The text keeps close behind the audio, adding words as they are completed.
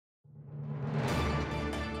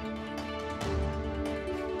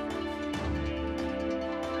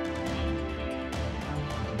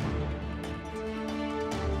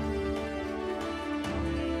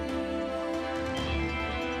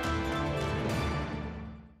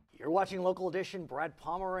You're watching Local Edition. Brad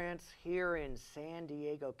Pomerance here in San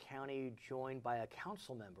Diego County, joined by a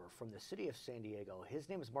council member from the city of San Diego. His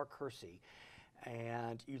name is Mark Kersey,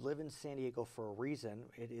 and you live in San Diego for a reason.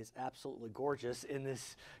 It is absolutely gorgeous in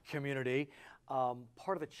this community.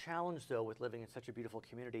 Part of the challenge, though, with living in such a beautiful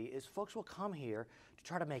community is folks will come here to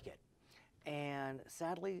try to make it. And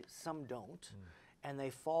sadly, some don't, and they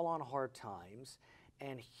fall on hard times.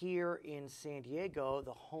 And here in San Diego,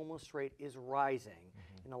 the homeless rate is rising.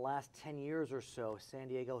 In the last 10 years or so, San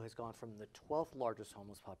Diego has gone from the 12th largest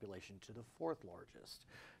homeless population to the 4th largest.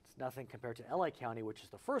 It's nothing compared to LA County, which is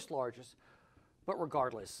the 1st largest, but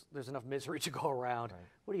regardless, there's enough misery to go around. Right.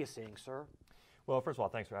 What are you seeing, sir? Well, first of all,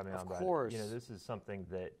 thanks for having me on. Of course. You know, this is something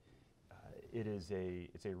that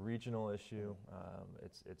it's a regional issue.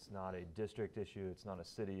 It's not a district issue. It's not a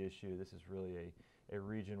city issue. This is really a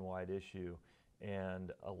region-wide issue.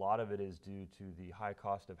 And a lot of it is due to the high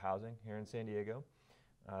cost of housing here in San Diego.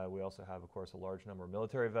 We also have, of course, a large number of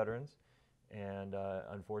military veterans. And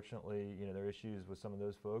unfortunately, you know, there are issues with some of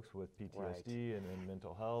those folks with PTSD and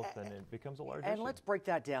mental health, and it becomes a large issue. And let's break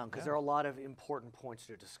that down, because there are a lot of important points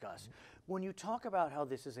to discuss. When you talk about how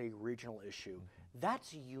this is a regional issue,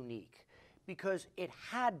 that's unique, because it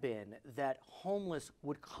had been that homeless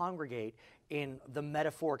would congregate in the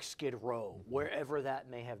metaphoric Skid Row, wherever that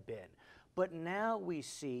may have been. But now we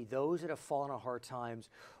see those that have fallen on hard times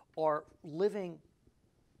are living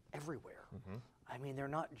everywhere. I mean, they're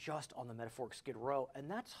not just on the metaphoric Skid Row, and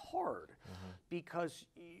that's hard because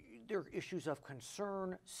there are issues of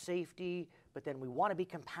concern, safety, but then we want to be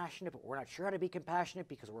compassionate, but we're not sure how to be compassionate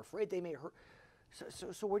because we're afraid they may hurt.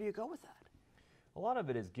 So where do you go with that? A lot of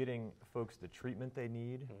it is getting folks the treatment they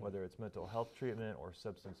need, whether it's mental health treatment or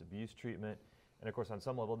substance abuse treatment. And of course, on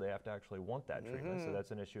some level, they have to actually want that treatment, so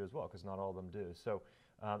that's an issue as well, because not all of them do. So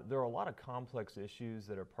there are a lot of complex issues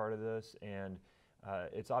that are part of this, and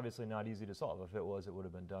it's obviously not easy to solve. If it was, it would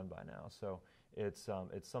have been done by now. So it's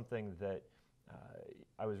something that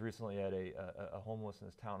I was recently at a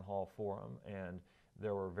homelessness town hall forum, and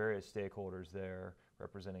there were various stakeholders there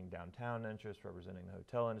representing downtown interests, representing the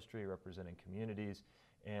hotel industry, representing communities.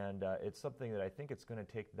 And it's something that I think it's going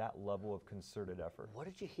to take that level of concerted effort. What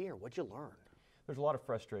did you hear? What did you learn? There's a lot of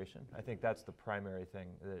frustration. I think that's the primary thing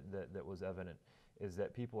that was evident, is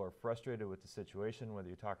that people are frustrated with the situation, whether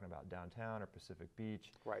you're talking about downtown or Pacific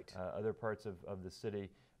Beach, other parts of the city.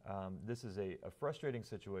 This is a frustrating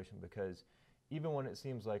situation because even when it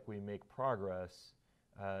seems like we make progress,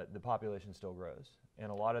 the population still grows. And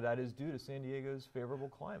a lot of that is due to San Diego's favorable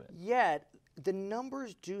climate. Yet, the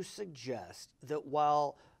numbers do suggest that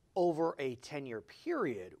while over a 10-year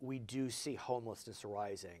period, we do see homelessness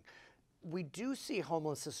rising, we do see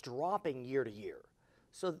homelessness dropping year to year.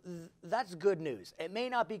 So that's good news. It may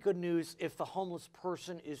not be good news if the homeless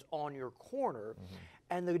person is on your corner,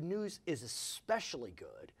 and the news is especially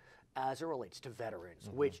good as it relates to veterans,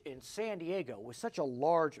 which in San Diego, with such a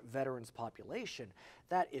large veterans population,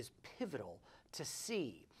 that is pivotal to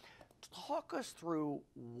see. Talk us through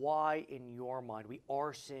why, in your mind, we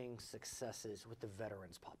are seeing successes with the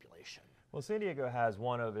veterans population. Well, San Diego has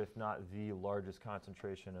one of, if not the largest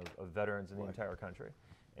concentration of veterans in the entire country.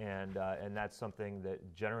 And that's something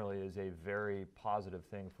that generally is a very positive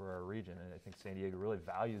thing for our region. And I think San Diego really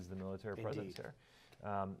values the military presence here.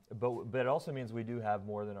 But it also means we do have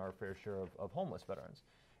more than our fair share of homeless veterans.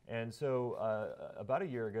 And so about a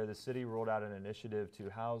year ago, the city rolled out an initiative to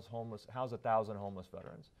house 1,000 homeless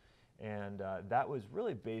veterans. And that was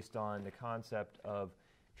really based on the concept of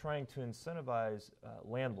trying to incentivize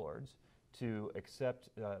landlords to accept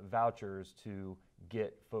vouchers to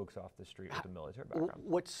get folks off the street with a military background.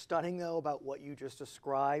 What's stunning, though, about what you just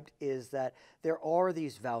described is that there are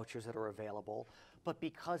these vouchers that are available, but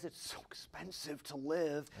because it's so expensive to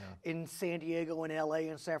live in San Diego and LA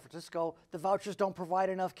and San Francisco, the vouchers don't provide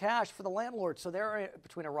enough cash for the landlord, so they're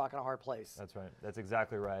between a rock and a hard place. That's right. That's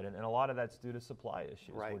exactly right. And a lot of that's due to supply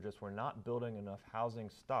issues. We're not building enough housing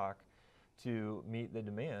stock to meet the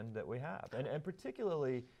demand that we have. And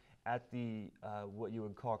particularly at the what you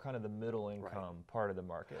would call kind of the middle income part of the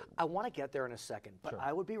market. I want to get there in a second, but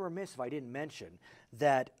I would be remiss if I didn't mention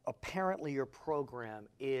that apparently your program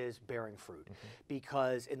is bearing fruit,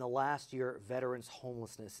 because in the last year, veterans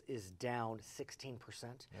homelessness is down 16%.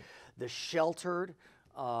 The sheltered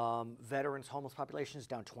veterans homeless population is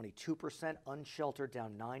down 22%, unsheltered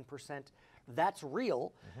down 9%. That's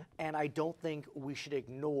real, and I don't think we should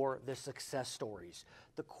ignore the success stories.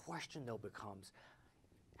 The question, though, becomes,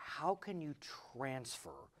 how can you transfer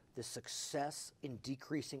the success in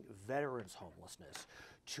decreasing veterans homelessness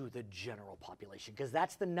to the general population? Because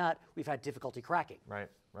that's the nut we've had difficulty cracking. Right.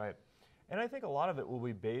 And I think a lot of it will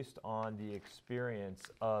be based on the experience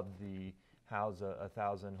of the House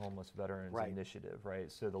 1,000 Homeless Veterans initiative,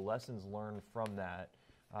 right? So the lessons learned from that,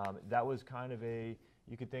 that was kind of you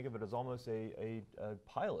could think of it as almost a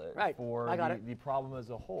pilot for the problem as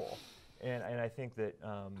a whole. And I think that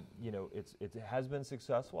it has been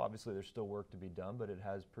successful. Obviously, there's still work to be done, but it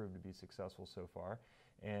has proved to be successful so far.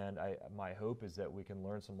 And my hope is that we can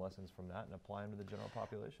learn some lessons from that and apply them to the general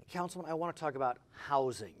population. Councilman, I want to talk about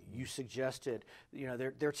housing. You suggested,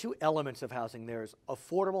 there are two elements of housing. There's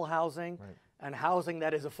affordable housing and housing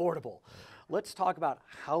that is affordable. Let's talk about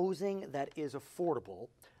housing that is affordable.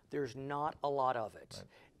 There's not a lot of it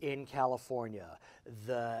in California.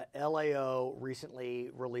 The LAO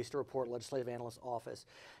recently released a report, Legislative Analyst Office.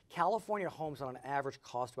 California homes on average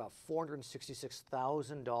cost about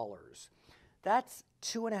 $466,000. That's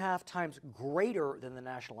 2.5 times greater than the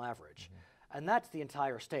national average. And that's the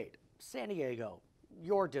entire state. San Diego,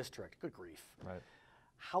 your district, good grief.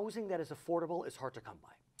 Housing that is affordable is hard to come by.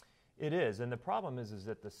 It is, and the problem is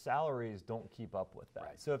that the salaries don't keep up with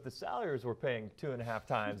that. So if the salaries were paying 2.5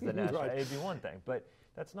 times the national, it'd be one thing, but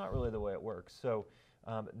that's not really the way it works. So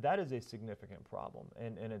that is a significant problem,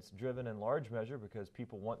 and it's driven in large measure because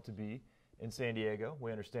people want to be in San Diego.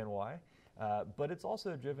 We understand why. But it's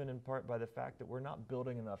also driven in part by the fact that we're not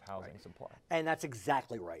building enough housing supply. And that's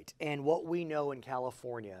exactly right. And what we know in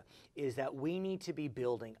California is that we need to be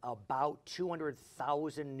building about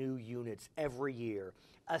 200,000 new units every year,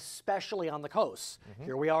 especially on the coast.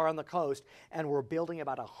 Here we are on the coast, and we're building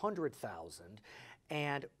about 100,000.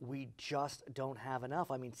 And we just don't have enough.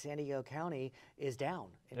 I mean, San Diego County is down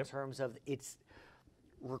in terms of its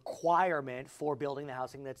requirement for building the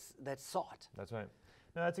housing that's sought. That's right.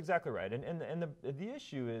 No, that's exactly right. And the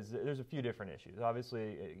issue is there's a few different issues.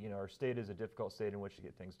 Obviously, our state is a difficult state in which to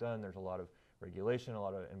get things done. There's a lot of regulation, a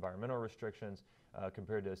lot of environmental restrictions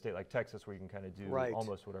compared to a state like Texas where you can kind of do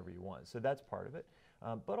almost whatever you want. So that's part of it.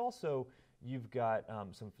 But also, you've got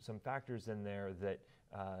some factors in there that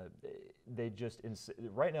they just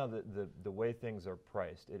right now the way things are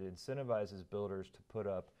priced, it incentivizes builders to put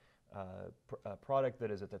up a product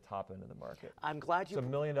that is at the top end of the market. I'm glad you... Some $1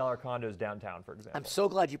 million condos downtown, for example. I'm so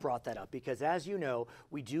glad you brought that up because, as you know,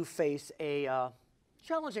 we do face a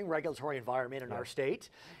challenging regulatory environment in our state.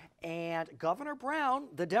 And Governor Brown,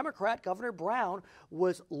 the Democrat, Governor Brown,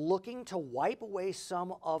 was looking to wipe away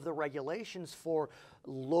some of the regulations for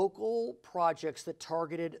local projects that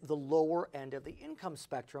targeted the lower end of the income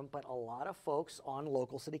spectrum, but a lot of folks on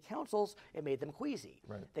local city councils, it made them queasy.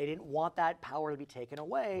 They didn't want that power to be taken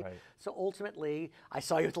away. So ultimately, I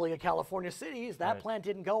saw you at the League of California Cities, that plan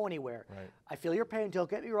didn't go anywhere. I feel your pain, don't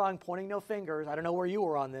get me wrong, pointing no fingers. I don't know where you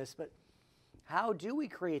were on this, but how do we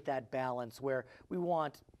create that balance where we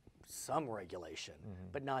want some regulation,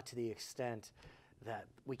 but not to the extent that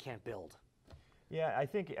we can't build? Yeah, I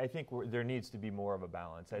think there needs to be more of a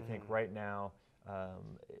balance. I think right now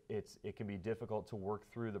it can be difficult to work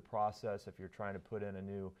through the process if you're trying to put in a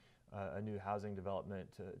new housing development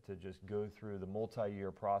to just go through the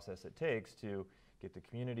multi-year process it takes to get the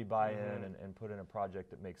community buy-in and put in a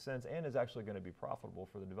project that makes sense and is actually going to be profitable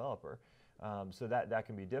for the developer. So that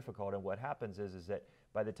can be difficult, and what happens is that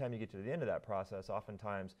by the time you get to the end of that process,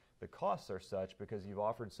 oftentimes the costs are such because you've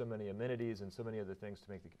offered so many amenities and so many other things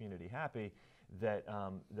to make the community happy that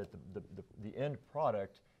the end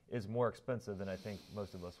product is more expensive than I think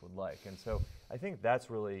most of us would like. And so I think that's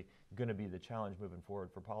really going to be the challenge moving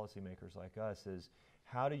forward for policymakers like us is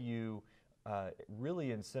how do you really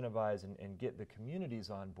incentivize and get the communities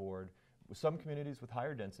on board. Some communities with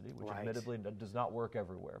higher density, which admittedly does not work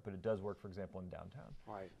everywhere, but it does work, for example, in downtown.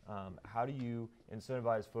 How do you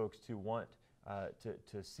incentivize folks to want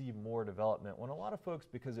to see more development when a lot of folks,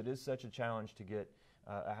 because it is such a challenge to get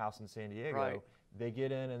a house in San Diego, they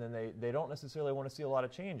get in and then they don't necessarily want to see a lot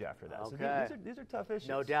of change after that. So these are tough issues.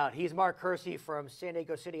 No doubt. He's Mark Kersey from San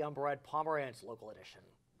Diego City. I'm Brad Pomerance, Local Edition.